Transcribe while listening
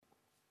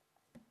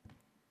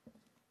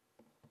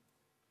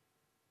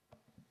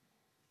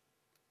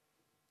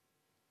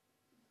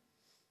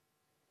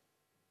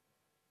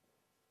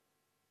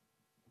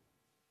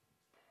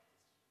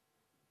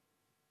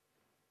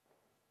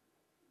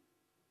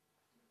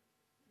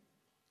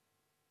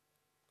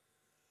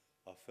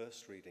Our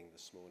first reading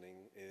this morning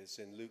is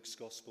in Luke's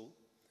Gospel,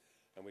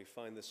 and we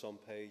find this on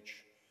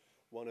page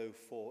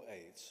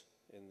 1048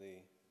 in the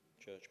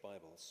Church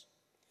Bibles.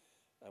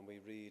 And we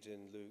read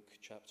in Luke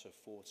chapter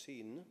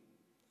 14,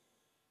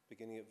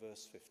 beginning at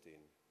verse 15.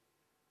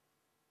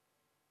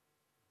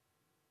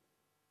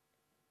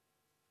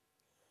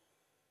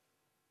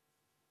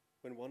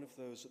 When one of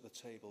those at the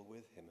table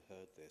with him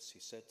heard this, he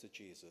said to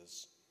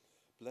Jesus,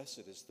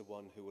 "Blessed is the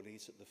one who will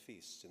eat at the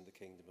feast in the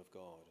kingdom of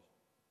God."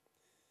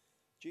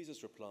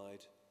 Jesus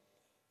replied,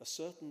 "A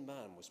certain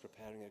man was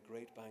preparing a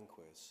great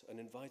banquet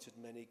and invited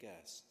many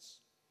guests.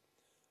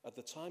 At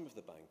the time of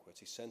the banquet,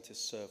 he sent his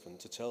servant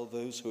to tell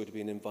those who had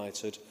been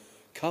invited,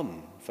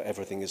 'Come, for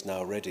everything is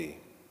now ready.'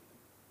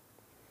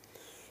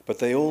 But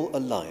they all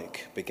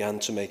alike began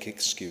to make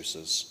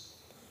excuses.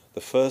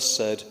 The first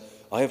said,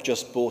 'I have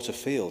just bought a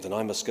field and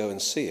I must go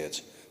and see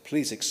it.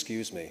 Please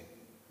excuse me.'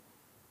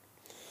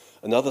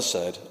 Another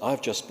said, 'I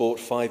have just bought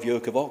 5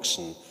 yoke of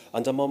oxen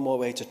and I'm on my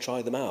way to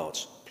try them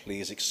out.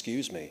 Please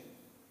excuse me.'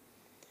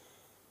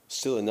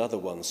 Still another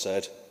one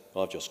said,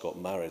 'I've just got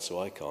married, so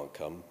I can't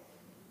come.'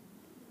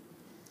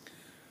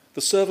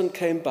 The servant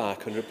came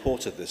back and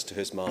reported this to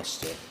his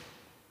master.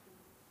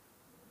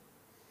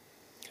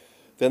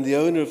 Then the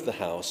owner of the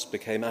house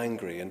became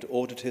angry and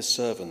ordered his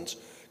servant,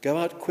 'Go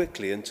out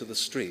quickly into the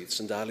streets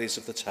and alleys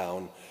of the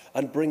town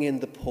and bring in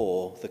the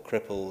poor, the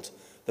crippled,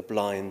 the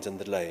blind and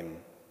the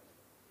lame.'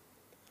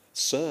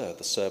 'Sir,'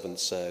 the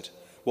servant said,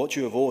 'what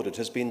you have ordered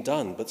has been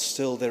done, but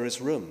still there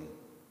is room.'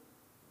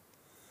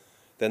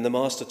 Then the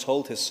master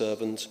told his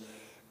servant,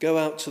 'Go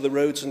out to the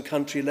roads and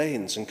country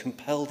lanes and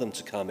compel them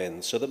to come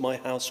in, so that my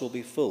house will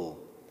be full.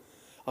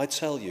 I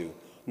tell you,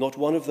 not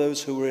one of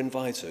those who were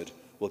invited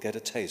will get a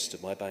taste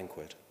of my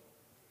banquet.'"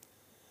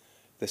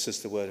 This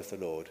is the word of the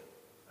Lord.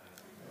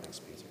 Thanks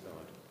be to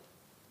God.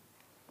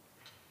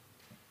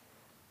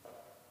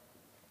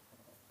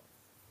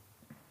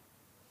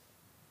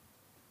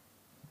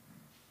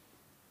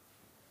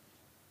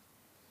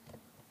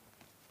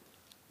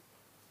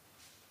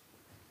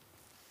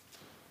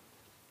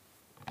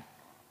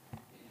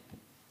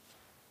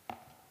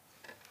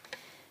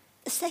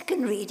 The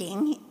second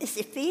reading is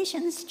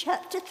Ephesians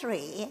chapter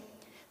 3,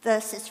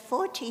 verses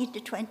 14 to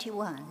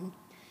 21,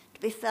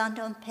 to be found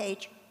on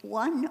page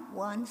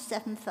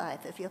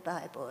 1175 of your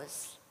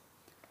Bibles.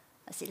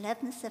 That's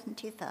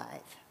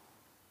 1175.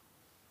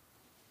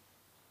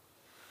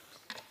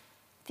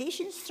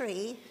 Ephesians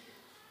 3,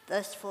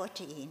 verse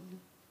 14,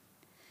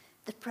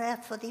 the prayer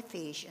for the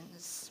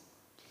Ephesians.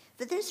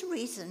 "For this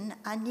reason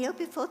I kneel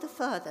before the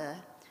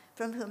Father,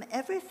 from whom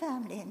every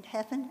family in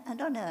heaven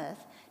and on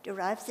earth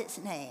derives its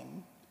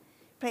name.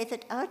 Pray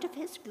that out of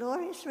his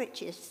glorious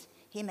riches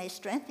he may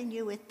strengthen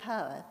you with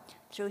power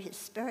through his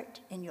Spirit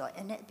in your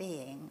inner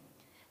being,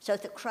 so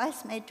that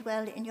Christ may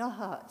dwell in your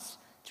hearts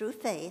through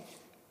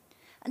faith.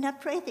 And I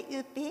pray that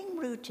you, being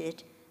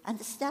rooted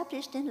and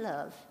established in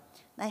love,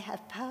 may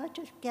have power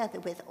together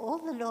with all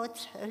the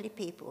Lord's holy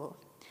people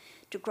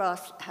to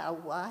grasp how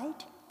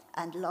wide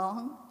and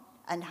long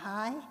and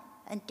high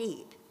and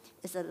deep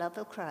is the love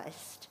of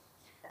Christ,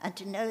 and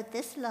to know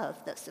this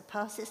love that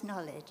surpasses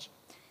knowledge,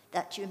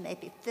 that you may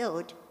be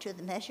filled to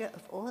the measure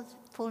of all the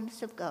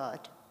fullness of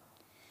God.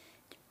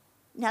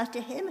 Now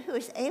to him who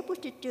is able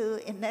to do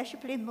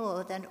immeasurably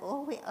more than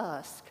all we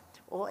ask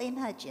or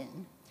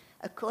imagine,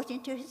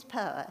 according to his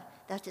power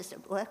that is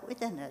at work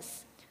within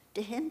us,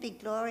 to him be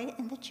glory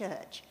in the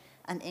church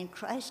and in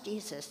Christ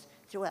Jesus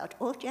throughout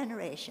all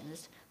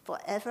generations,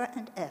 forever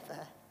and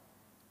ever.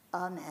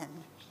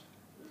 Amen."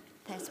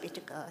 Thanks be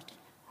to God.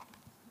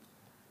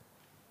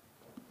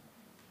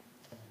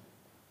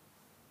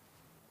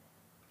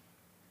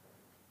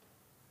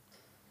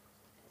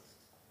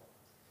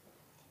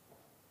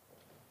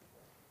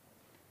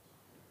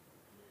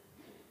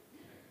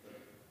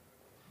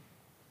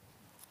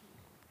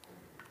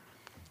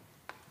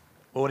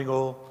 Morning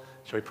all,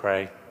 shall we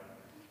pray?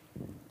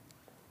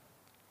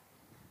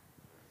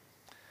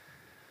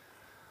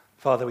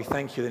 Father, we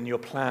thank you that in your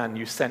plan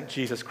you sent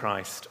Jesus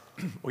Christ.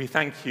 We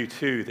thank you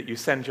too that you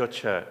send your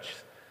church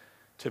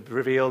to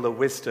reveal the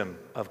wisdom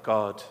of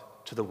God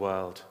to the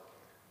world.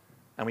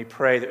 And we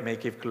pray that we may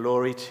give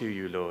glory to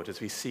you, Lord, as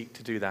we seek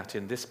to do that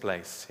in this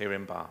place here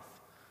in Bath.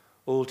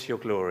 All to your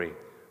glory,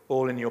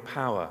 all in your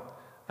power,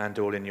 and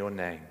all in your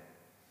name.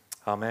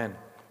 Amen.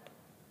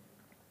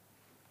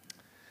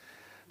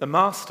 The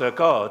Master,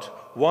 God,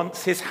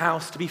 wants his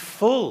house to be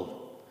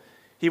full.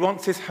 He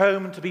wants his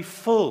home to be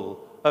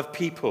full of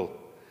people.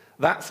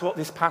 That's what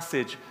this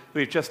passage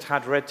we've just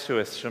had read to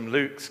us from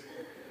Luke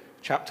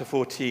chapter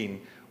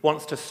 14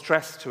 wants to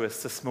stress to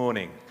us this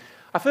morning.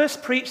 I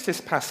first preached this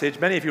passage,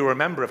 many of you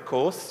remember, of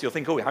course, you'll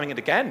think, oh, we're having it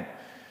again,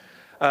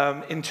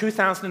 in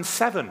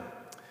 2007,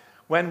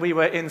 when we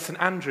were in St.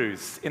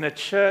 Andrews, in a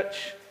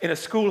church, in a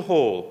school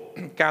hall,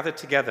 gathered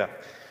together.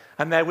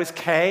 And there was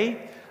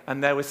Kay,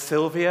 and there was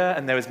Sylvia,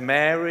 and there was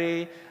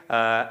Mary,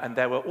 and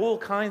there were all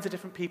kinds of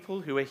different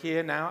people who are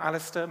here now,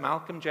 Alistair,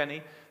 Malcolm,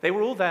 Jenny. They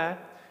were all there.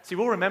 So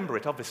you all remember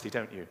it, obviously,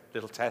 don't you?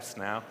 Little test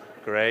now.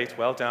 Great,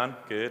 well done,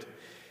 good.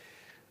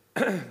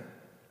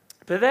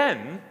 But But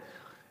then,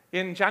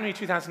 in January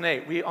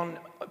 2008, we on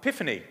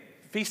Epiphany,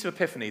 Feast of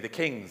Epiphany, the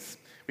Kings,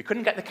 we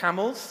couldn't get the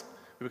camels.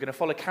 We were going to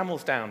follow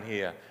camels down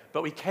here,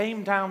 but we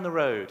came down the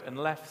road and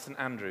left St.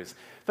 Andrews.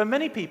 For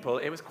many people,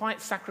 it was quite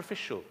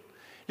sacrificial,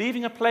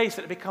 leaving a place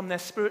that had become their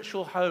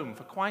spiritual home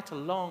for quite a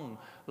long,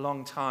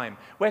 long time,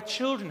 where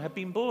children had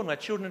been born, where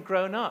children had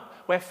grown up,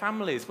 where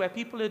families, where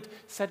people had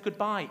said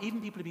goodbye, even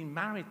people had been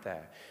married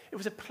there. It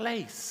was a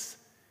place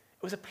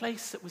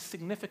that was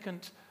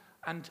significant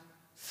and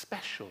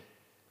special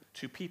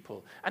to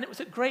people. And it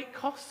was at great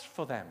cost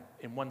for them,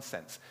 in one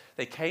sense.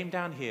 They came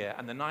down here,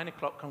 and the 9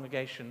 o'clock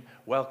congregation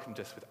welcomed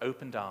us with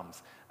opened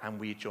arms, and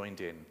we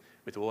joined in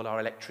with all our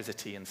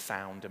electricity and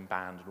sound and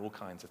band and all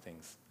kinds of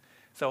things.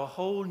 So a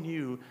whole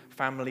new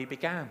family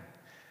began.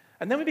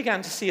 And then we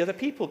began to see other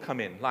people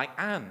come in, like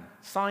Anne,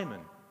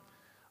 Simon,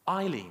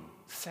 Eileen,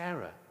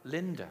 Sarah,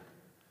 Linda.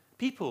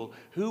 People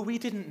who we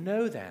didn't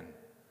know then,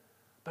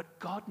 but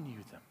God knew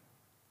them.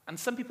 And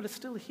some people are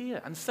still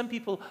here, and some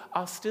people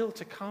are still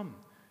to come,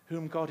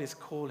 whom God is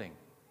calling.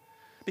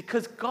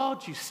 Because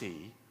God, you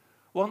see,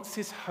 wants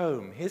his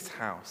home, his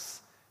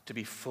house, to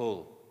be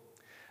full.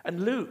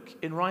 And Luke,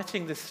 in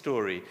writing this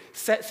story,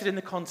 sets it in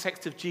the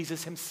context of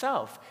Jesus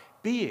himself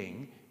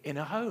being in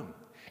a home.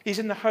 He's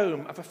in the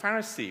home of a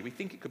Pharisee. We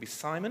think it could be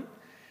Simon.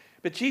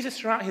 But Jesus,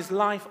 throughout his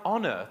life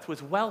on earth,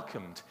 was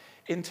welcomed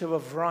into a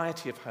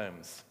variety of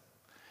homes.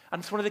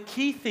 And it's one of the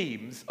key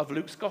themes of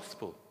Luke's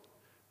gospel.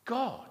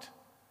 God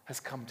has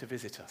come to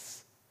visit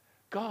us.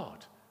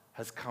 God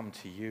has come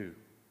to you.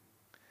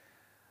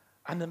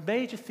 And the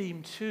major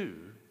theme, too,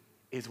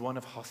 is one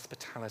of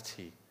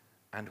hospitality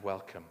and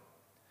welcome.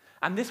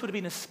 And this would have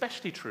been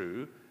especially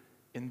true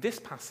in this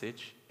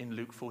passage in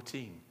Luke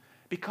 14,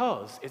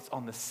 because it's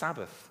on the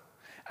Sabbath.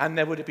 And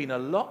there would have been a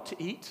lot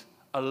to eat,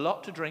 a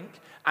lot to drink,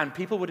 and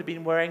people would have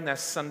been wearing their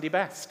Sunday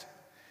best.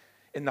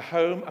 In the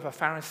home of a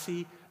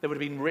Pharisee, there would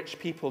have been rich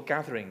people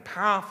gathering,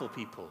 powerful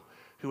people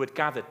who had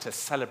gathered to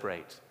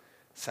celebrate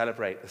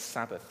the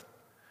Sabbath.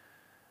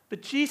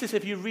 But Jesus,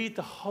 if you read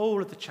the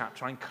whole of the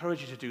chapter, I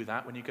encourage you to do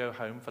that when you go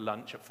home for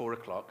lunch at 4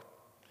 o'clock.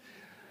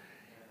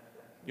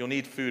 You'll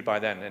need food by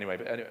then anyway.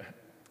 But anyway,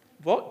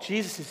 what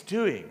Jesus is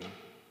doing,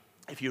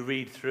 if you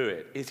read through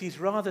it, is he's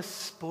rather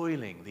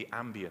spoiling the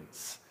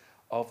ambience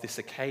of this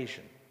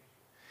occasion.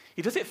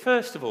 He does it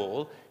first of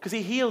all because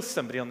he heals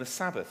somebody on the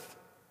Sabbath.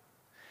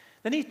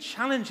 Then he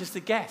challenges the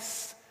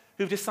guests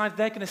who've decided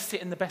they're going to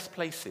sit in the best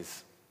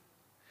places.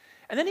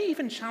 And then he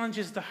even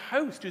challenges the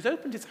host who's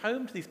opened his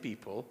home to these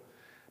people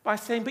by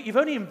saying, but you've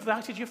only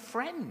invited your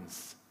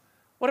friends.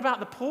 What about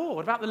the poor?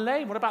 What about the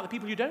lame? What about the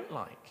people you don't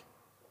like?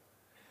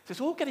 So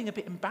it's all getting a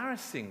bit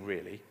embarrassing,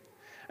 really.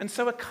 And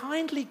so a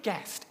kindly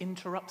guest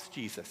interrupts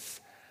Jesus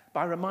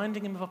by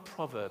reminding him of a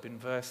proverb in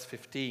verse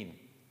 15,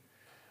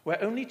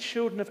 where only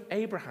children of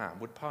Abraham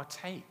would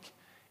partake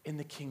in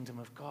the kingdom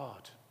of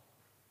God.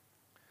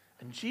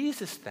 And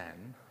Jesus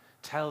then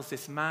tells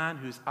this man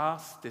who's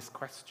asked this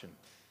question,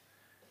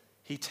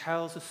 he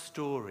tells a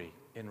story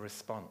in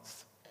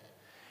response.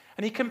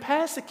 And he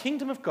compares the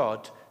kingdom of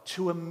God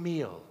to a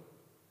meal.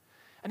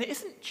 And it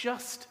isn't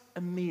just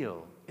a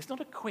meal. It's not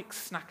a quick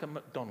snack at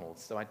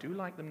McDonald's, though I do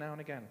like them now and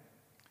again.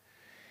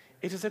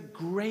 It is a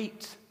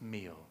great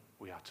meal,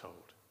 we are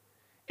told.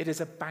 It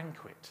is a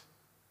banquet.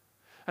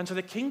 And so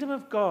the kingdom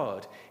of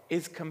God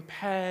is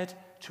compared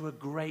to a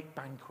great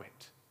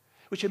banquet,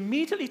 which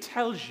immediately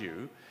tells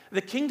you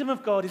the kingdom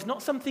of God is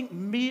not something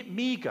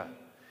meager.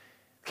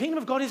 The kingdom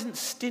of God isn't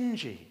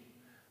stingy.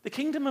 The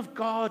kingdom of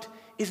God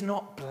is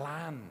not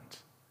bland.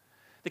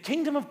 The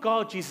kingdom of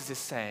God, Jesus is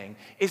saying,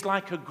 is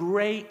like a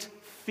great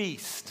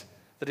feast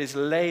that is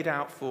laid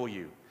out for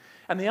you.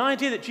 And the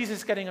idea that Jesus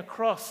is getting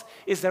across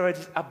is there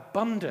is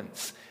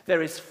abundance,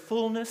 there is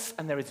fullness,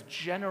 and there is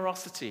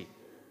generosity.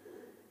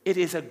 It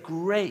is a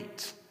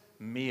great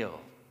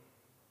meal.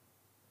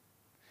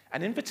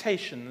 And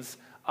invitations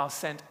are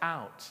sent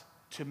out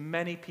to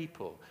many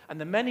people.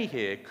 And the many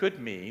here could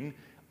mean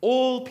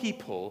all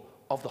people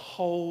of the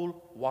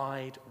whole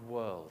wide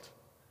world.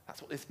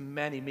 That's what this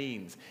many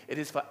means. It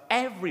is for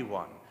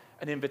everyone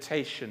an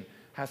invitation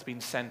has been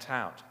sent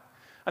out.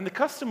 And the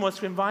custom was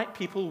to invite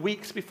people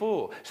weeks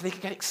before so they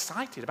could get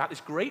excited about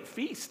this great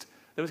feast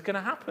that was going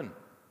to happen.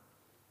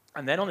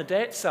 And then on the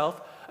day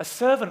itself, a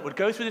servant would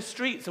go through the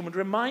streets and would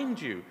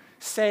remind you,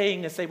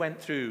 saying as they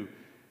went through,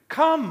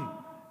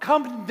 come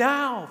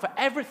now, for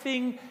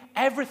everything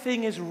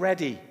is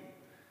ready.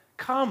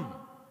 Come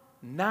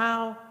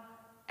now,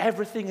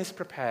 everything is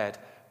prepared.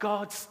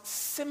 God's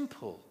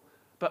simple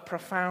but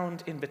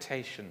profound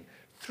invitation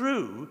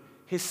through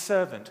his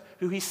servant,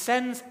 who he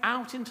sends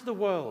out into the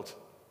world.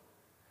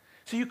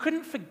 So you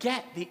couldn't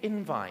forget the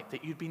invite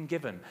that you'd been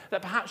given,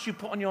 that perhaps you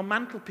put on your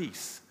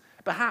mantelpiece.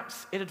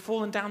 Perhaps it had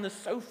fallen down the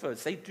sofa,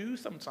 as they do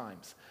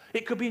sometimes.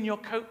 It could be in your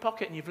coat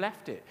pocket and you've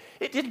left it.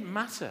 It didn't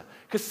matter,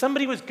 because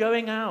somebody was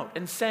going out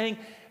and saying,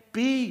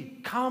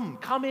 come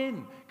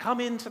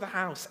into the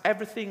house.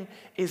 Everything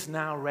is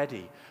now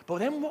ready. But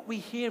then what we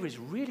hear is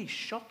really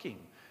shocking,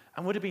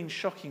 and would have been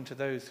shocking to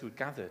those who had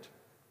gathered.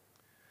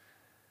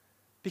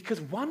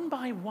 Because one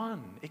by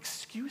one,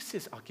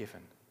 excuses are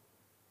given.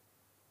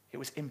 It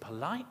was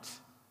impolite.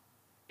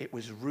 It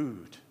was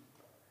rude.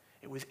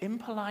 It was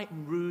impolite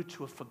and rude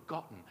to have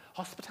forgotten.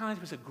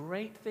 Hospitality was a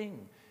great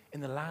thing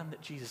in the land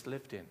that Jesus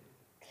lived in.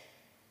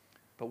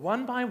 But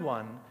one by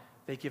one,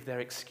 they give their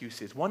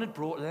excuses. One had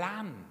brought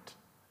land.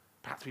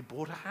 Perhaps we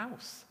bought a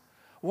house.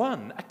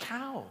 One, a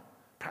cow.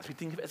 Perhaps we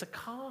think of it as a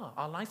car,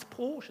 our nice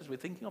Porsche, as we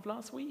were thinking of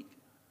last week.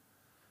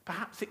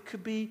 Perhaps it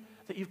could be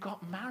that you've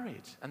got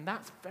married, and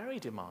that's very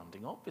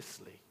demanding,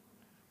 obviously.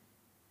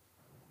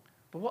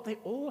 But what they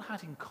all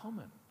had in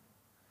common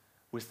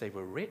was they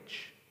were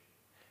rich.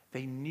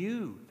 They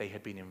knew they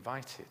had been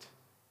invited.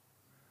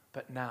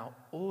 But now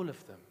all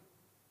of them,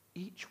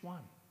 each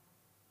one,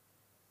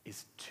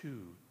 is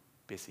too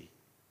busy.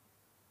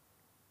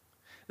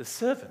 The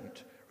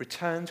servant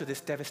returns with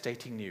this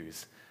devastating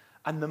news,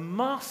 and the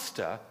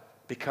master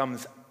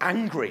becomes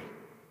angry.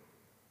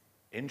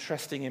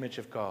 Interesting image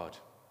of God,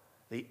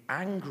 the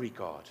angry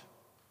God.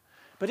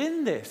 But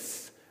in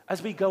this,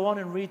 as we go on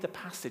and read the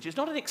passage, it's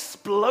not an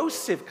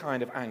explosive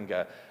kind of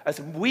anger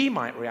as we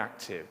might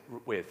react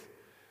with,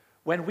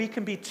 when we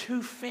can be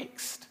too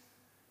fixed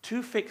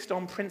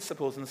on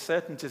principles and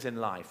certainties in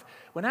life,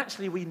 when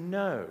actually we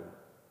know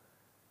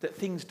that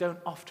things don't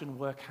often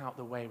work out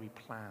the way we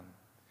plan.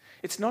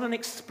 It's not an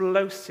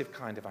explosive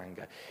kind of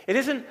anger. It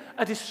isn't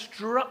a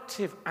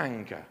destructive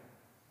anger,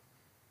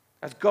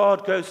 as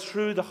God goes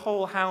through the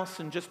whole house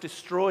and just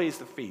destroys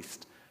the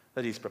feast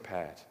that he's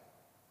prepared.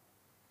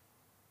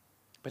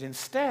 But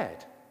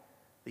instead,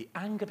 the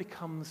anger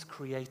becomes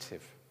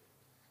creative.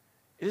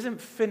 It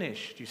isn't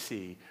finished, you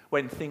see,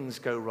 when things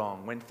go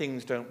wrong, when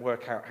things don't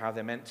work out how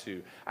they're meant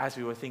to, as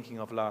we were thinking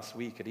of last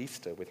week at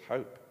Easter with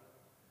hope.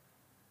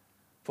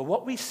 For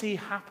what we see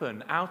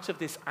happen out of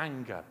this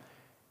anger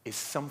is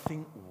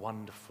something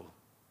wonderful.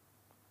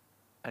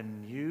 A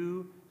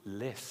new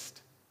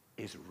list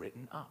is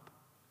written up.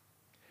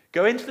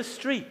 Go into the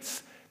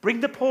streets, bring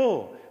the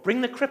poor,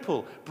 bring the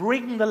cripple,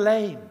 bring the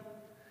lame.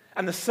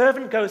 And the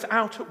servant goes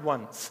out at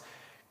once.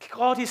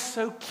 God is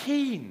so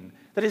keen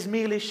that his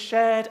meal is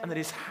shared and that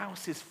his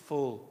house is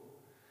full.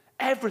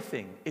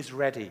 Everything is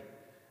ready,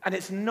 and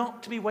it's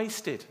not to be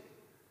wasted.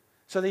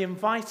 So the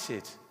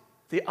invited,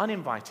 the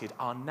uninvited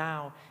are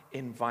now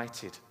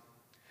invited.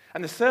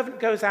 And the servant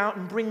goes out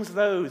and brings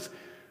those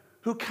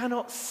who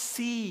cannot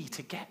see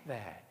to get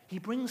there. He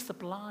brings the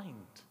blind.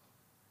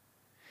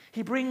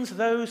 He brings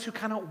those who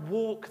cannot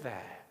walk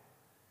there.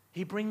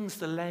 He brings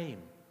the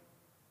lame.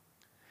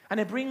 And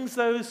he brings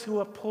those who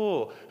are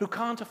poor, who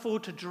can't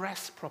afford to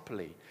dress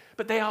properly.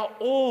 But they are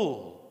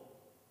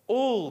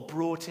all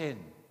brought in.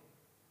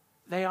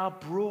 They are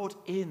brought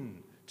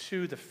in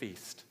to the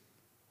feast.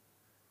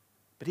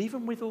 But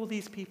even with all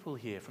these people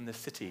here from the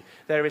city,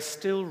 there is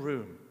still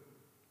room.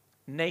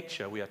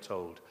 Nature, we are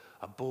told,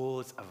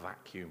 abhors a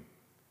vacuum.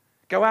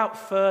 Go out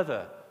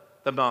further,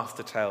 the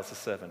master tells the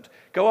servant.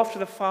 Go off to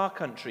the far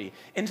country,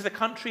 into the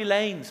country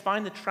lanes,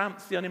 find the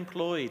tramps, the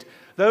unemployed,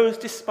 those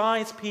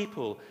despised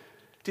people,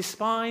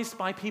 despised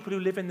by people who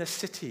live in the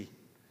city,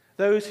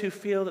 those who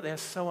feel that they are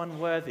so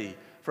unworthy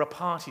for a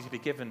party to be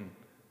given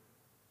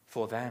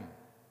for them.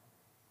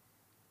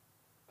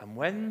 And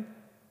when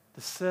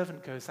the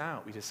servant goes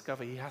out, we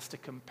discover he has to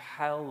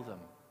compel them.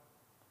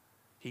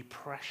 He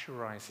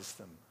pressurizes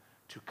them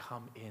to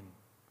come in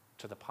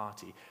to the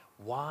party.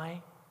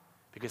 Why?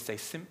 Because they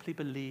simply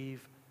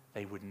believe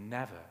they would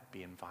never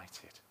be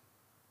invited.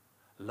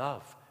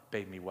 Love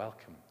bade me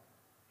welcome,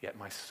 yet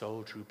my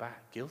soul drew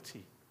back,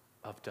 guilty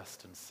of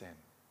dust and sin.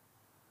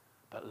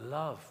 But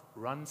love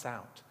runs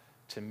out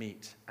to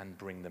meet and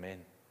bring them in.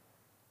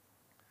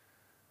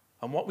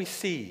 And what we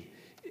see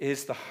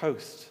is the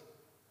host,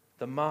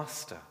 the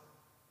master.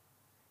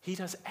 He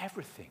does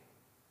everything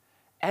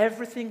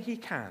he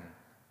can,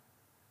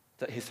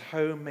 that his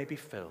home may be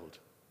filled.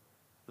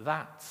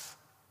 That's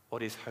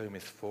what his home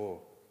is for.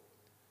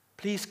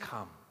 Please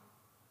come.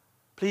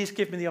 Please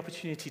give me the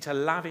opportunity to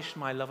lavish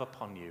my love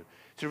upon you,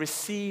 to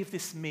receive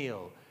this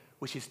meal,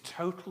 which is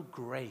total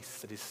grace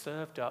that is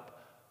served up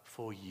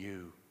for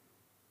you.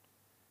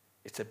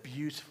 It's a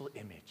beautiful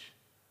image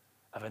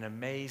of an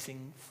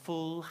amazing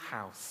full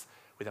house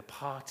with a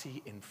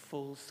party in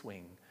full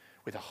swing,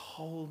 with a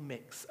whole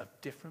mix of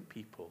different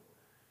people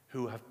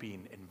who have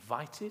been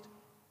invited,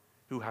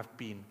 who have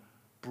been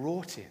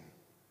brought in,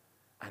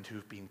 and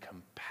who've been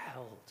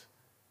compelled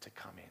to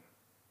come in.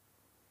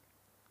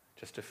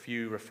 Just a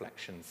few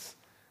reflections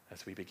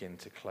as we begin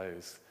to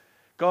close.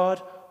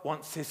 God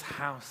wants his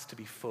house to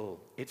be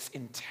full. It's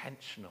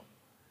intentional,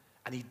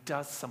 and he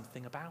does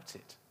something about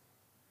it.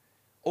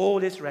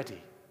 All is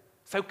ready.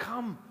 So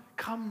come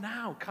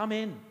now, come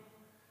in.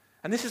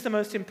 And this is the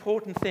most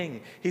important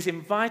thing. He's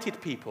invited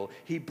people.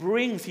 He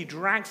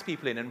drags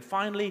people in, and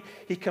finally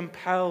he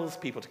compels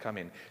people to come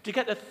in. Do you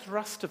get the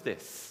thrust of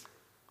this?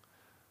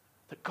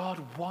 That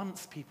God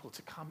wants people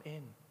to come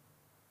in.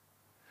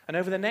 And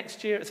over the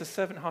next year, as a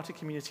servant-hearted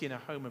community in a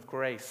home of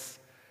grace,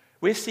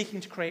 we're seeking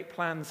to create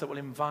plans that will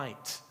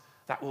invite,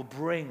 that will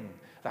bring,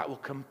 that will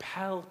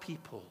compel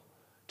people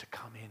to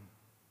come in,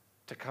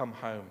 to come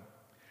home.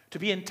 to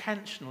be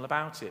intentional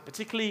about it,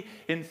 particularly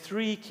in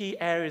 3 key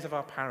areas of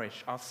our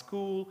parish: our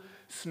school,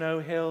 Snow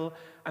Hill,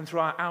 and through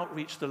our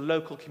outreach to the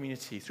local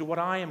community, through what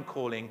I am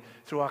calling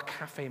through our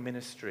cafe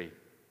ministry.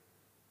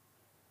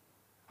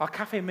 Our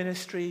cafe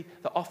ministry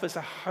that offers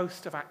a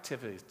host of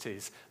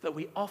activities that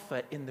we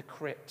offer in the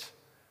crypt.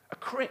 A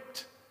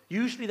crypt,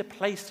 usually the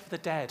place for the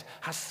dead,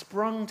 has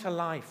sprung to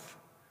life.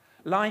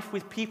 Life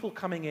with people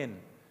coming in.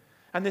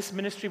 And this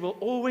ministry will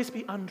always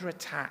be under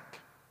attack.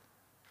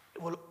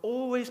 It will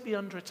always be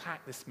under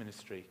attack, this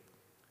ministry,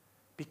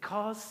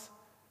 because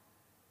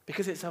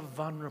it's a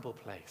vulnerable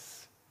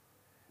place.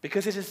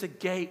 Because it is the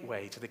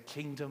gateway to the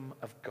kingdom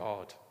of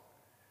God.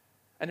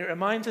 And it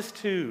reminds us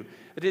too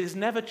that it is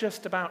never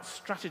just about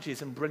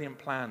strategies and brilliant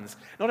plans,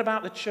 not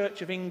about the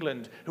Church of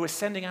England who are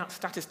sending out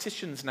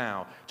statisticians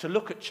now to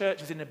look at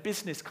churches in a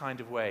business kind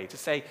of way, to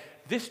say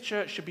this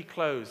church should be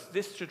closed,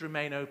 this should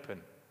remain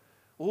open.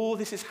 All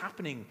this is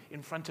happening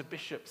in front of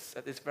bishops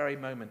at this very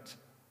moment.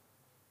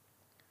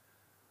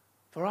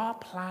 For our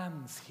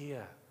plans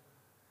here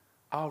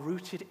are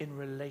rooted in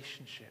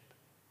relationship,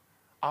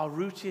 are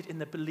rooted in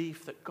the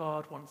belief that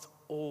God wants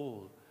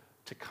all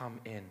to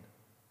come in.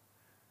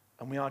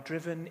 And we are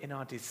driven in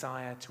our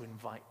desire to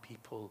invite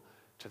people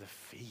to the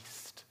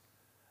feast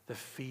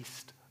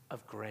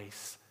of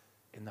grace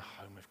in the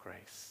home of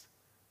grace.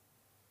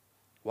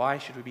 Why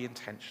should we be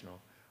intentional?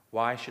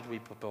 Why should we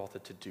be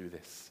bothered to do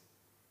this?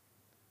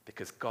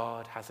 Because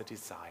God has a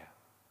desire.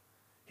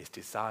 His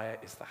desire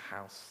is the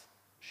house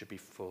should be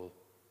full.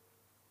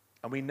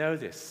 And we know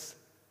this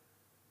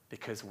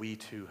because we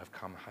too have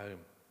come home.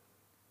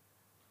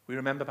 We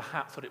remember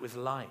perhaps what it was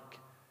like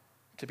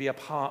to be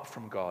apart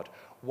from God,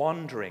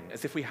 wandering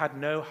as if we had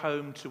no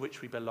home to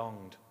which we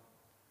belonged.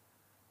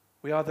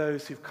 We are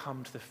those who've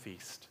come to the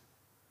feast.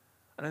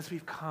 And as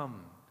we've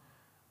come,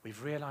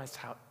 we've realized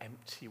how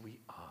empty we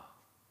are.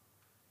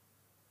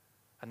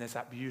 And there's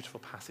that beautiful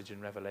passage in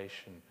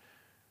Revelation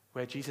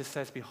where Jesus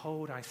says,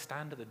 "Behold, I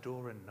stand at the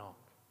door and knock.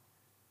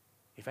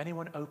 If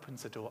anyone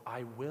opens the door,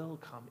 I will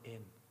come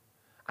in,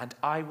 and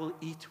I will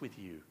eat with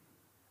you,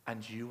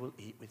 and you will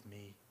eat with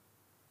me."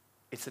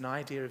 It's an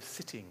idea of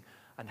sitting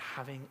and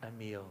having a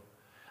meal.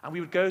 And we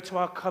would go to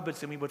our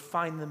cupboards and we would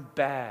find them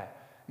bare,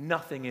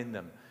 nothing in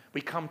them.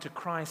 We come to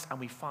Christ and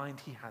we find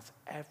he has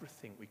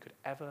everything we could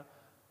ever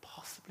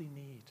possibly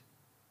need.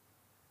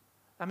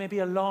 That may be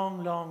a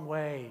long, long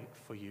way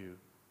for you.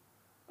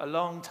 A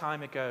long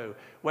time ago,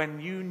 when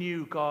you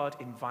knew God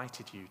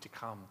invited you to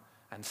come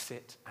and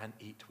sit and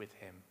eat with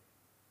him.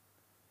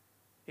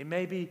 It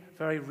may be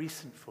very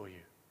recent for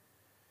you.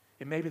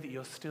 It may be that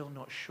you're still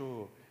not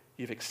sure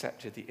you've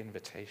accepted the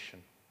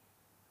invitation.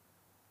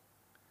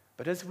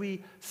 But as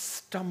we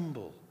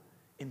stumble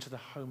into the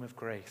home of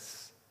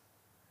grace,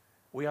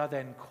 we are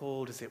then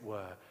called, as it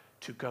were,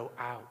 to go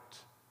out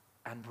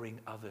and bring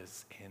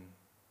others in,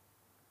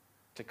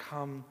 to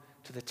come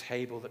to the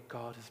table that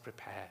God has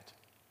prepared.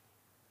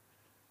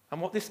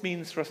 And what this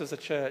means for us as a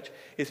church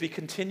is we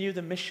continue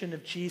the mission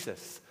of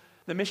Jesus,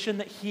 the mission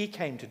that he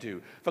came to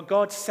do. For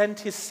God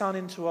sent his Son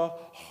into a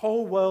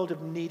whole world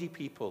of needy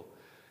people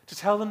to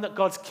tell them that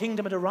God's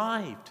kingdom had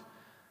arrived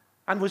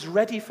and was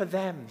ready for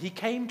them. He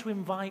came to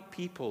invite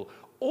people,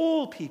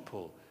 all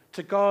people,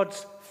 to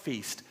God's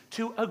feast,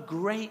 to a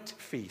great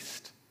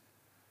feast.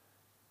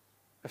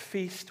 A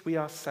feast we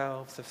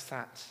ourselves have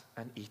sat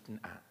and eaten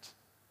at.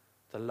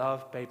 The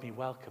love bade me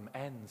welcome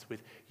ends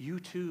with, "You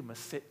too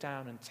must sit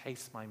down and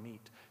taste my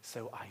meat."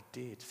 So I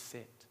did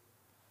sit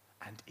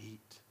and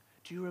eat.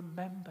 Do you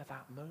remember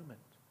that moment?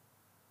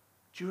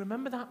 Do you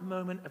remember that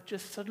moment of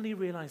just suddenly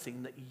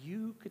realizing that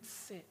you could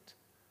sit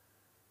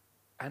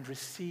and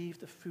receive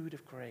the food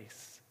of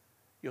grace,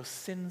 your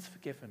sins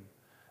forgiven,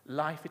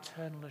 life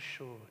eternal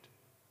assured?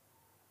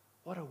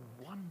 What a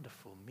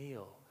wonderful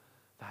meal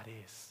that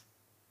is.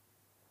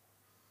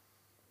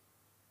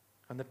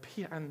 And the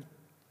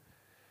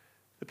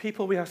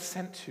people we are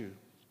sent to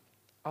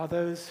are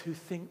those who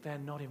think they're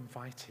not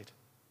invited,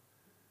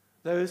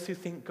 those who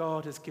think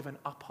God has given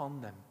up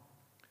on them,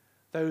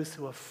 those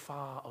who are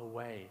far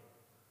away,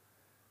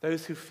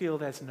 those who feel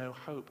there's no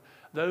hope,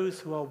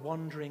 those who are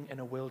wandering in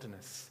a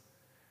wilderness,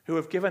 who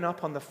have given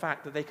up on the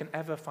fact that they can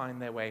ever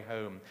find their way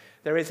home.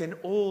 There is in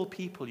all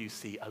people, you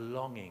see, a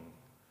longing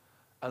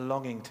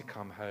to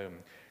come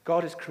home.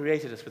 God has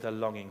created us with a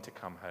longing to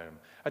come home.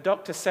 A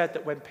doctor said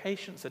that when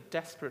patients are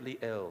desperately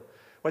ill,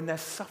 when they're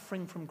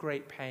suffering from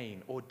great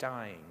pain or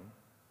dying,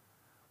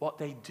 what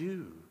they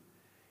do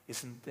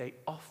is they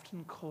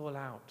often call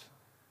out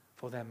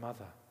for their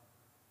mother.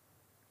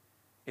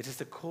 It is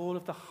the call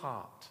of the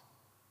heart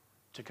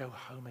to go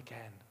home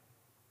again,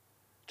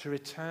 to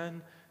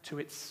return to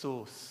its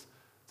source,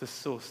 the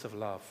source of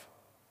love.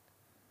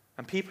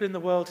 And people in the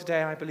world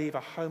today, I believe,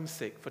 are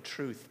homesick for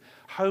truth,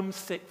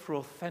 homesick for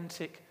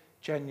authentic,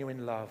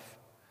 genuine love.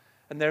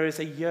 And there is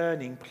a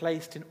yearning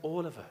placed in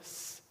all of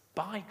us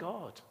by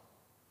God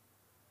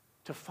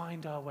to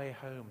find our way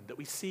home, that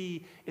we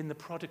see in the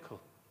prodigal,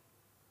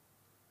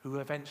 who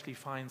eventually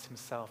finds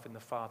himself in the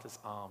Father's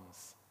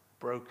arms,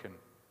 broken,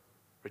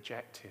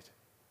 rejected,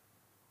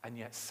 and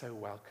yet so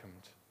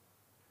welcomed.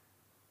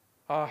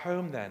 Our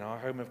home then, our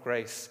home of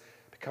grace,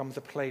 becomes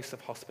a place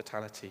of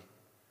hospitality,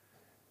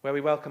 where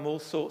we welcome all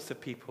sorts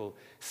of people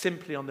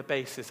simply on the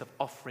basis of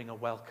offering a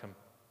welcome.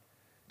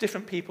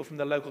 Different people from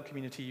the local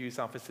community use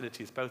our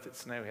facilities, both at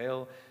Snow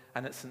Hill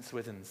and at St.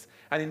 Swithin's.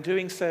 And in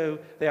doing so,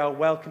 they are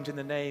welcomed in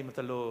the name of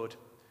the Lord.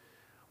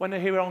 When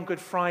they were on Good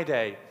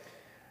Friday,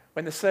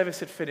 when the service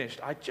had finished,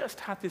 I just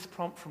had this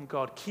prompt from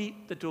God,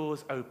 keep the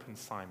doors open,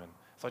 Simon.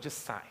 So I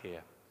just sat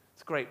here.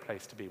 It's a great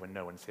place to be when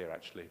no one's here,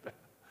 actually. But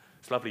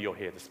it's lovely you're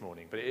here this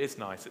morning, but it is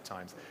nice at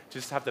times to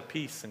just have the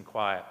peace and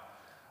quiet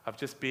of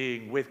just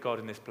being with God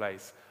in this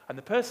place. And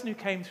the person who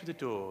came through the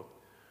door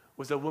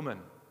was a woman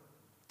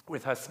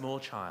with her small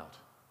child.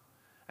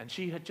 And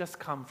she had just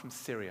come from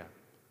Syria.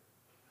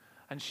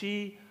 And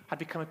she had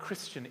become a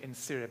Christian in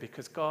Syria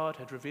because God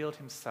had revealed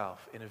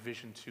himself in a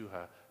vision to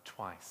her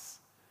twice,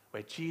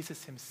 where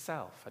Jesus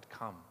himself had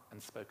come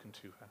and spoken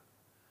to her.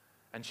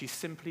 And she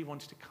simply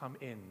wanted to come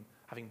in,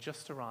 having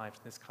just arrived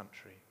in this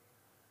country,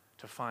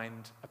 to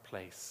find a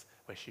place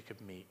where she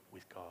could meet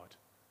with God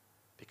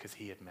because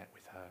he had met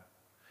with her.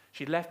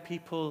 She'd left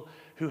people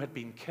who had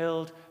been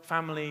killed,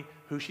 family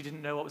who she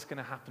didn't know what was going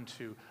to happen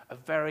to, a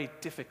very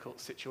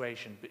difficult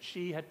situation, but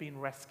she had been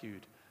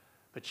rescued,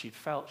 but she'd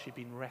felt she'd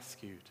been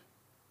rescued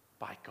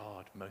by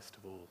God most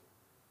of all.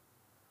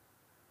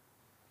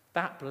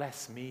 That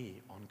blessed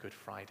me on Good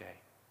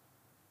Friday,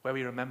 where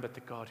we remembered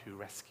the God who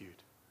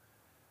rescued.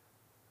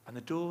 And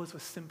the doors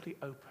were simply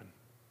open,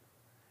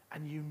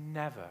 and you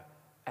never,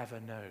 ever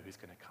know who's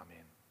going to come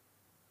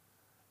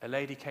in. A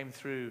lady came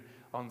through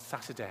on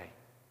Saturday,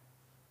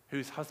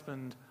 whose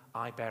husband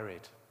I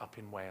buried up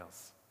in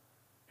Wales,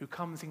 who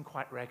comes in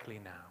quite regularly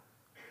now.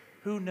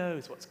 Who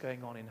knows what's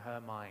going on in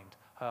her mind,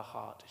 her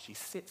heart, as she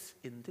sits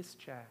in this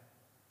chair?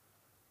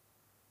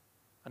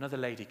 Another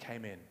lady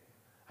came in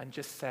and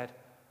just said,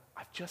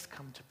 I've just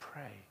come to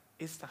pray.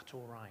 Is that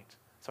all right?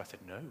 So I said,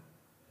 no.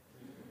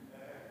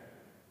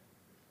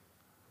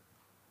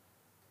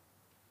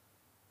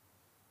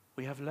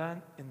 We have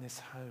learned in this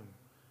home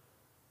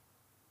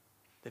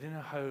that in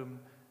a home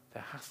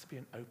there has to be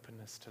an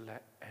openness to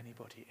let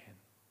anybody in.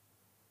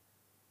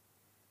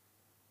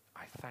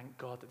 I thank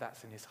God that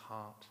that's in his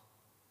heart,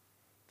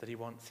 that he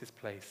wants his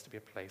place to be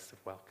a place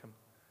of welcome,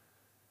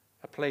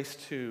 a place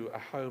to a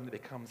home that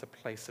becomes a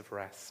place of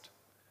rest.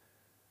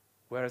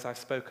 Whereas I've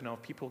spoken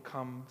of, people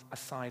come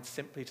aside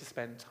simply to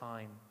spend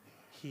time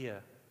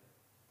here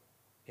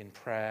in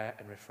prayer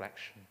and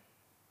reflection.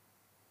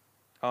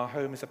 Our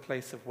home is a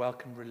place of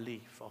welcome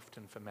relief,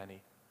 often for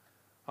many,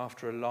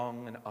 after a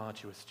long and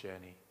arduous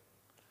journey.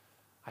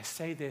 I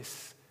say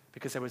this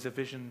because there was a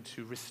vision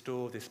to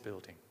restore this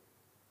building.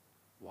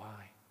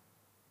 Why?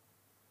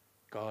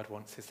 God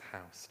wants his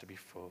house to be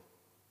full.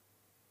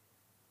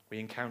 We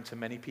encounter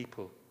many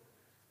people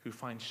who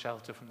find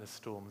shelter from the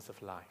storms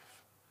of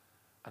life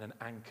and an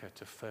anchor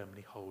to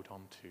firmly hold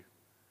on to.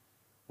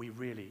 We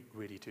really,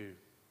 really do.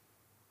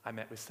 I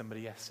met with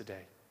somebody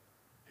yesterday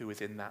who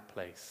was in that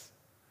place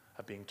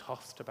of being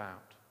tossed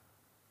about.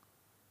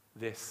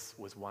 This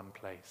was one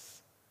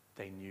place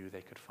they knew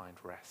they could find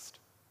rest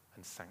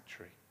and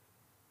sanctuary.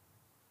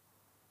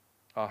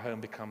 Our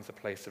home becomes a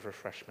place of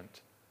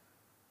refreshment,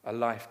 a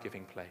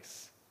life-giving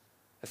place,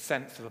 a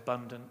sense of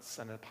abundance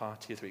and a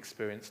party as we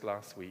experienced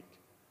last week.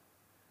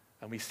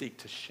 And we seek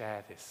to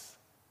share this.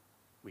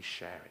 We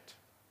share it.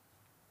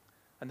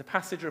 And the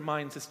passage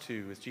reminds us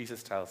too, as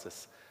Jesus tells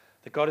us,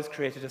 that God has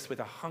created us with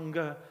a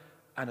hunger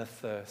and a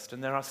thirst.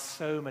 And there are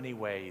so many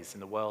ways in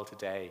the world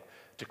today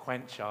to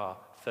quench our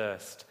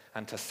thirst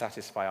and to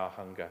satisfy our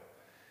hunger.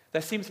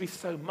 There seems to be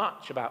so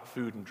much about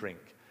food and drink,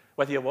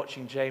 whether you're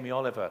watching Jamie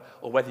Oliver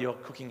or whether you're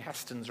cooking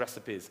Heston's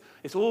recipes.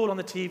 It's all on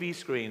the TV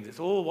screens. It's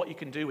all what you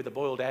can do with a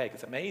boiled egg.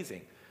 It's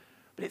amazing.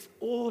 But it's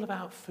all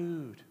about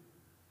food.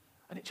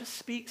 And it just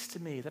speaks to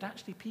me that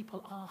actually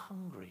people are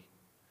hungry.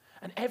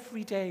 And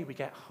every day we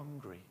get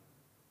hungry.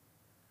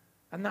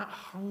 And that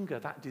hunger,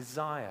 that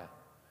desire,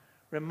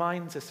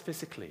 reminds us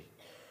physically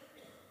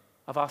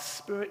of our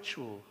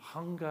spiritual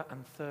hunger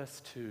and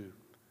thirst too,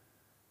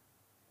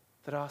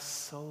 that our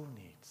soul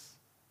needs.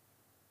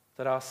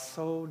 That our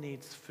soul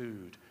needs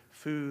food,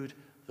 food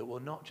that will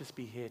not just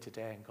be here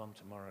today and gone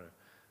tomorrow,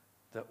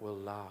 that will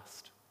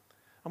last.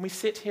 And we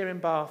sit here in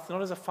Bath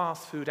not as a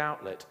fast food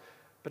outlet,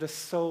 but a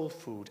soul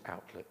food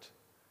outlet.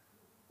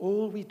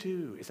 All we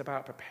do is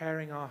about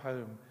preparing our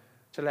home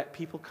to let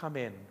people come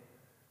in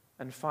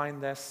and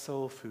find their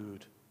soul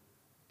food,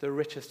 the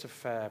richest of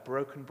fare,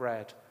 broken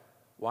bread,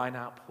 wine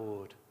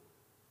outpoured,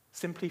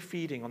 simply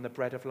feeding on the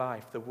bread of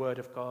life, the word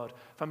of God.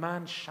 For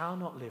man shall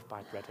not live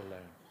by bread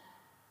alone,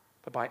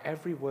 but by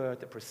every word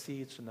that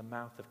proceeds from the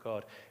mouth of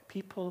God.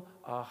 People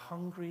are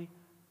hungry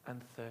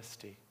and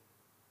thirsty.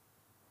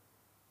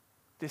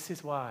 This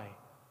is why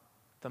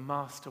the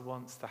Master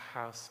wants the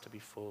house to be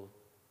full.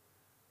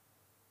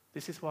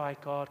 This is why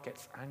God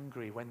gets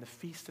angry when the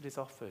feast that is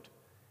offered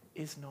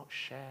is not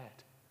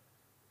shared,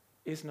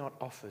 is not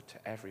offered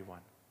to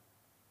everyone.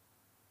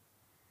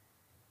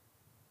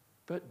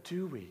 But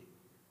do we?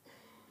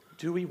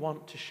 Do we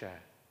want to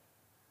share?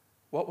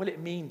 What will it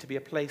mean to be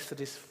a place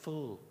that is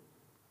full?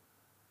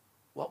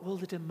 What will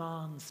the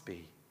demands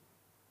be?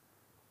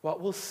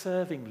 What will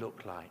serving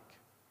look like?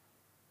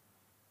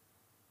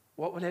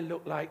 What will it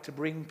look like to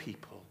bring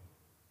people?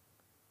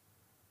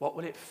 What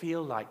will it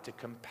feel like to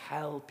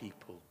compel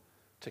people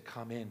to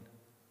come in?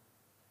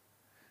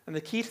 And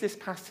the key to this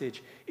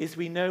passage is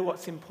we know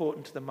what's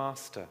important to the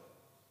master.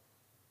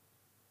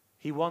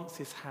 He wants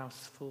his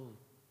house full.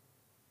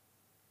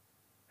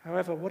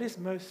 However, what is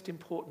most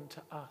important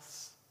to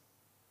us?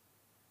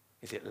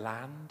 Is it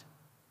land?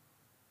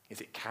 Is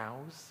it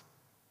cows?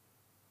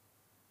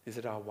 Is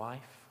it our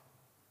wife,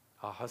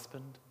 our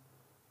husband,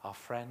 our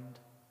friend,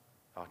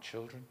 our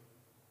children?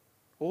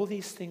 All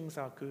these things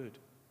are good.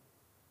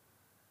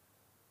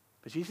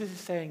 But Jesus is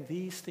saying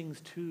these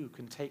things too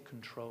can take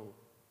control.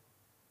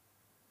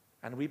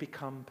 And we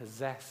become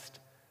possessed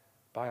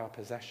by our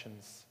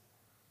possessions.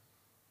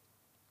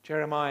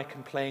 Jeremiah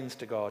complains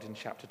to God in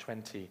chapter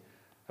 20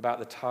 about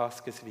the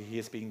task as he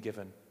has been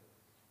given.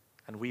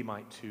 And we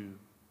might too.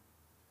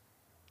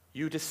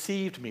 You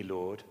deceived me,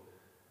 Lord,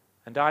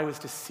 and I was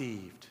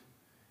deceived.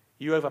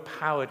 You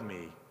overpowered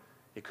me.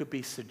 It could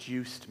be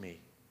seduced me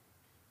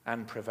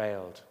and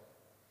prevailed.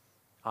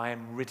 I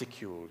am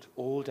ridiculed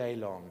all day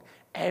long.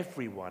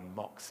 Everyone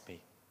mocks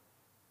me.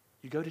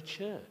 You go to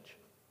church.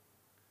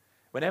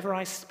 Whenever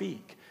I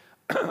speak,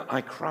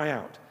 I cry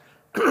out.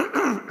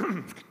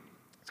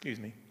 Excuse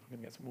me, I'm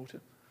going to get some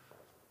water.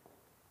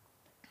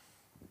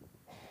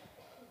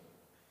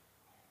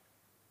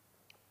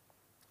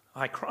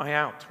 I cry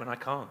out when I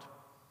can't,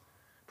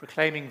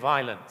 proclaiming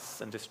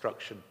violence and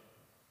destruction.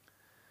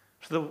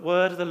 For the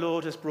word of the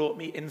Lord has brought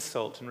me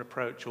insult and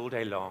reproach all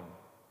day long.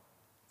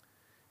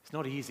 It's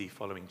not easy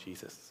following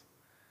Jesus.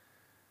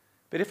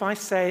 But if I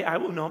say I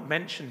will not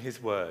mention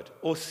his word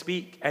or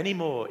speak any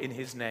more in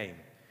his name,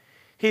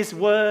 his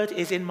word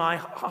is in my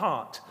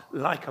heart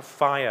like a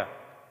fire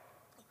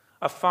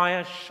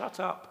shut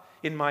up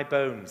in my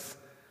bones.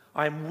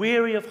 I am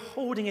weary of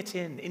holding it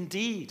in.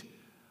 Indeed,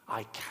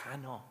 I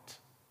cannot.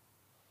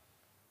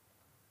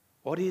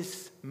 What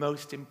is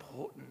most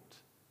important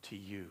to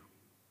you?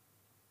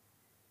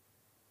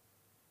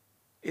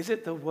 Is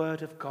it the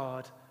word of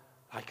God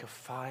like a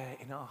fire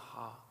in our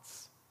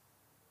hearts?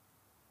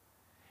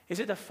 Is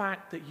it the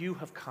fact that you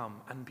have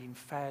come and been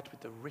fed with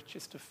the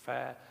richest of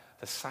fare,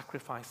 the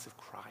sacrifice of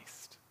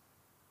Christ?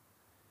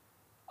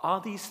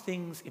 Are these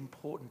things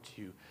important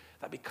to you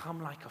that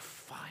become like a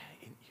fire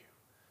in you,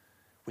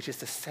 which is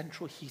the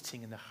central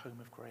heating in the home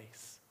of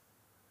grace,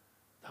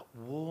 that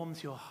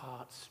warms your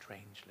heart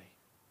strangely,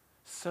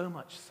 so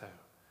much so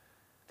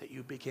that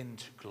you begin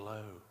to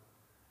glow,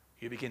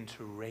 you begin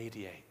to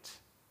radiate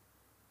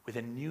with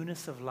a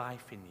newness of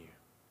life in you?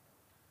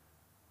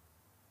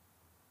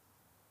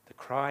 The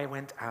cry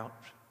went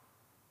out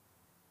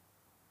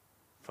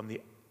from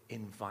the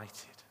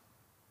invited.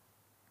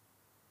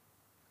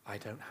 I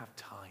don't have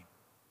time.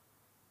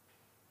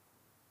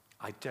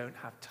 I don't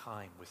have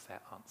time was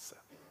their answer.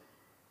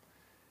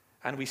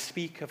 And we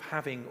speak of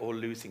having or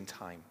losing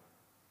time.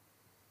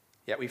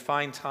 Yet we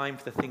find time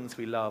for the things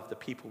we love, the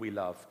people we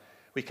love.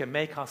 We can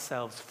make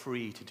ourselves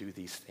free to do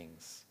these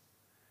things.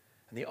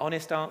 And the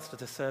honest answer to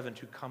the servant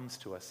who comes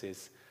to us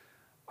is,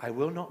 I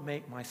will not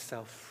make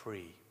myself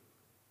free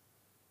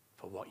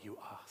for what you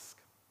ask.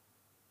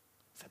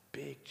 It's a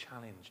big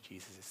challenge,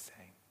 Jesus is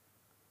saying.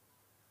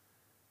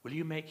 Will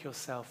you make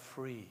yourself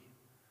free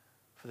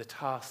for the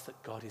task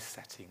that God is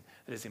setting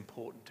that is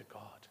important to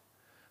God?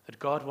 That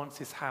God wants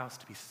his house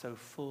to be so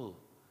full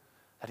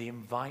that he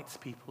invites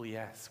people,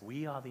 yes,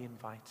 we are the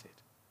invited.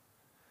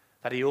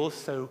 That he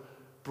also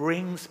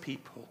brings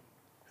people.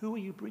 Who are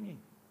you bringing?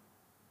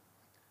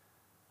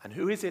 And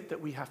who is it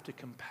that we have to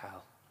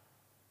compel?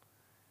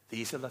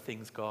 These are the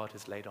things God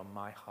has laid on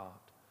my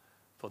heart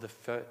for the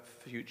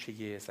future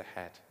years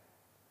ahead.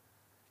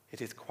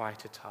 It is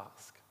quite a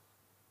task.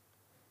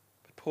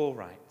 But Paul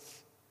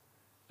writes,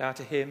 now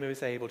to him who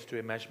is able to do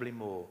immeasurably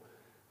more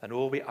than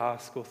all we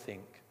ask or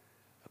think,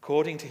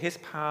 according to his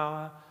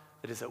power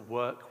that is at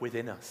work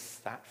within us,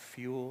 that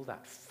fuel,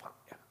 that fire,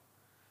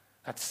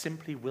 that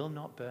simply will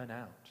not burn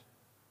out.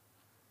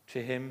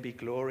 To him be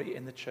glory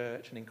in the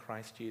church and in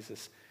Christ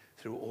Jesus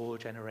through all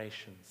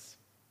generations,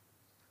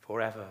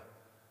 forever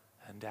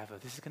and ever.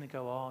 This is going to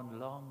go on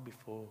long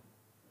before.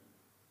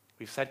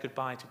 We've said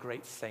goodbye to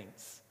great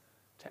saints,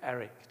 to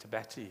Eric, to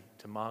Betty,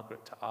 to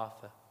Margaret, to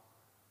Arthur.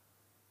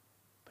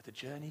 But the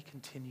journey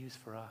continues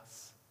for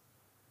us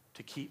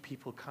to keep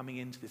people coming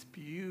into this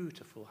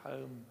beautiful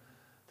home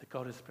that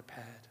God has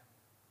prepared.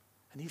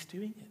 And he's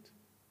doing it.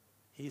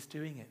 He's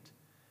doing it.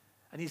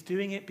 And he's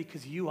doing it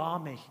because you are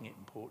making it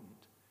important.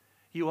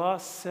 You are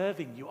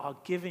serving, you are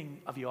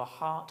giving of your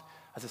heart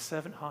as a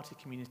servant-hearted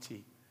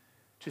community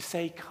to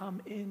say,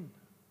 come in.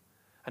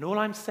 And all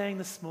I'm saying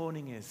this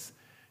morning is,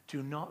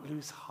 do not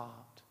lose heart.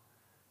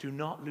 Do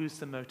not lose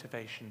the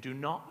motivation. Do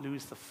not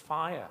lose the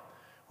fire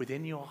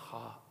within your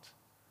heart,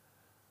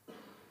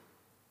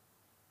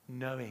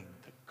 knowing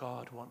that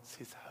God wants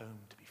his home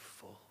to be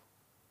full.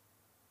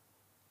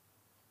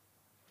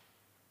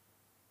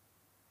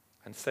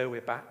 And so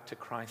we're back to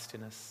Christ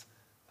in us,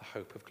 the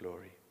hope of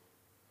glory.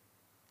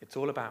 It's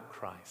all about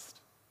Christ.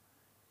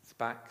 It's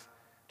back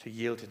to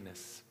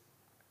yieldedness,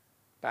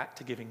 back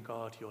to giving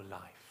God your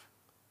life,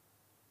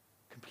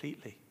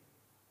 completely,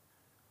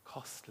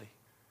 costly,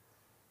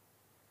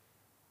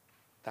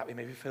 that we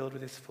may be filled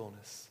with his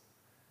fullness,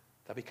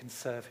 that we can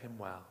serve him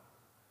well.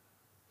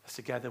 As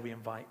together we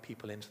invite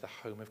people into the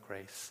home of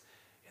grace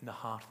in the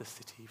heart of the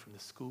city, from the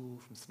school,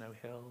 from Snow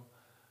Hill,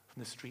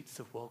 from the streets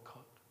of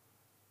Walcott,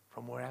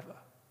 from wherever.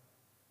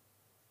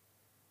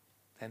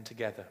 Then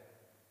together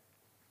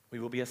we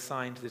will be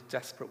assigned to this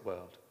desperate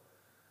world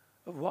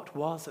of what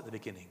was at the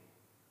beginning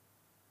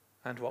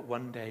and what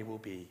one day will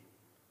be,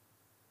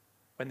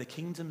 when the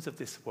kingdoms of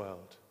this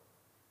world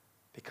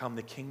become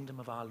the kingdom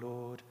of our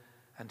Lord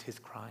and his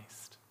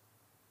Christ.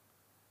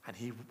 And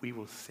we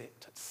will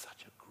sit at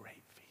such a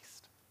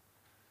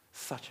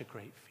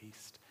great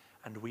feast,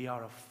 and we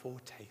are a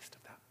foretaste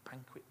of that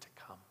banquet to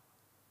come.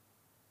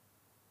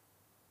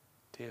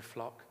 Dear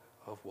flock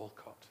of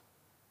Walcott,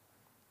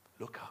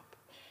 look up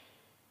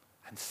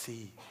and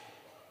see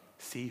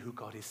who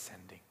God is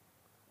sending,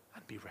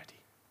 and be ready.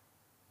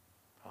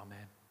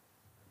 Amen.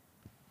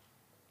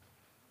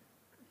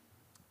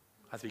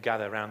 As we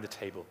gather around the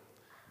table,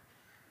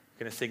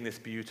 we're going to sing this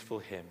beautiful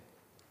hymn,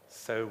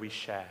 So We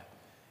Share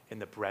in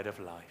the Bread of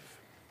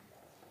Life.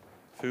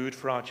 Food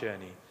for our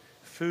journey,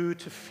 food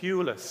to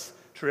fuel us,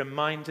 to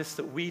remind us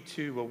that we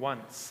too were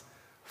once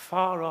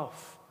far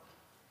off.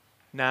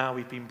 Now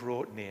we've been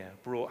brought near,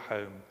 brought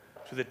home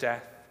through the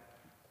death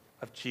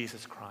of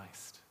Jesus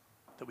Christ,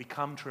 that we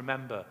come to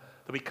remember,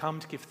 that we come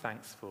to give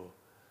thanks for,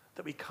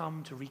 that we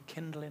come to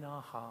rekindle in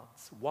our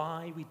hearts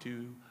why we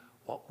do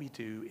what we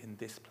do in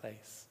this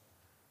place.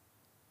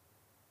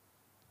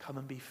 Come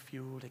and be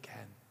fueled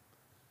again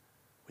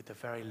with the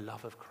very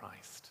love of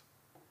Christ,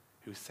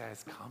 who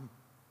says,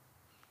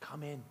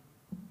 come in,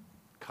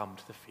 come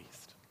to the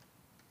feast.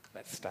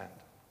 Let's stand.